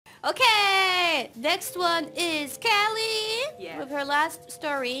Okay, next one is Callie with her last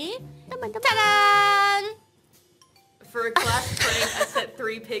story. Ta-da! For a class prank, I set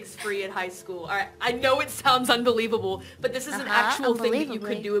 3 pigs free in high school. Alright, I know it sounds unbelievable, but this is an actual thing that you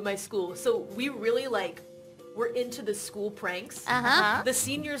could do in my school. So we really we're into the school pranks. The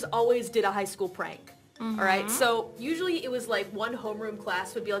seniors always did a high school prank. Alright, so usually it was like one homeroom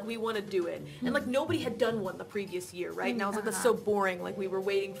class would be like, we want to do it. And like nobody had done one the previous year, right? And I was like, that's so boring. Like we were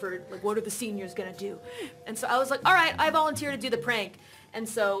waiting for, like, what are the seniors gonna do? And so I was like, alright, I volunteer to do the prank. And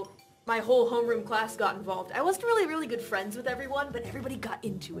so my whole homeroom class got involved. I wasn't really good friends with everyone, but everybody got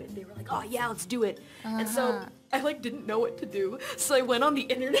into it. They were like, oh yeah, let's do it. And so I like didn't know what to do. So I went on the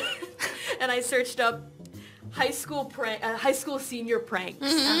internet and I searched up high school senior pranks.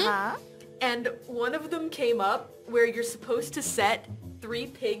 And one of them came up where you're supposed to set 3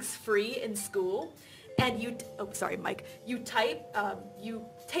 pigs free in school, and you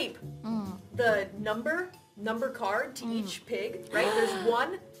tape the number card to each pig, right? There's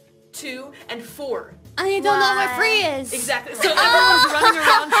 1, 2, and 4. And you don't know where free is. Exactly. So everyone's running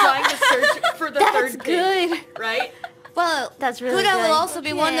around trying to search for the third pig, right? Well, that's really Gura will also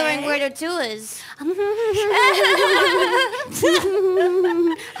be wondering where the 2 is.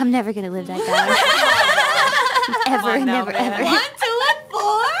 I'm never gonna live that down. Ever, never, ever. 1, 2, and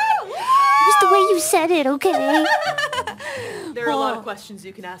 4? Just the way you said it, okay? There are a lot of questions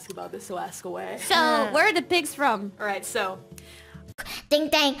you can ask about this, so ask away. So, where are the pigs from? Alright, so... Ding,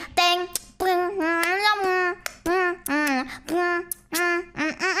 ding, ding.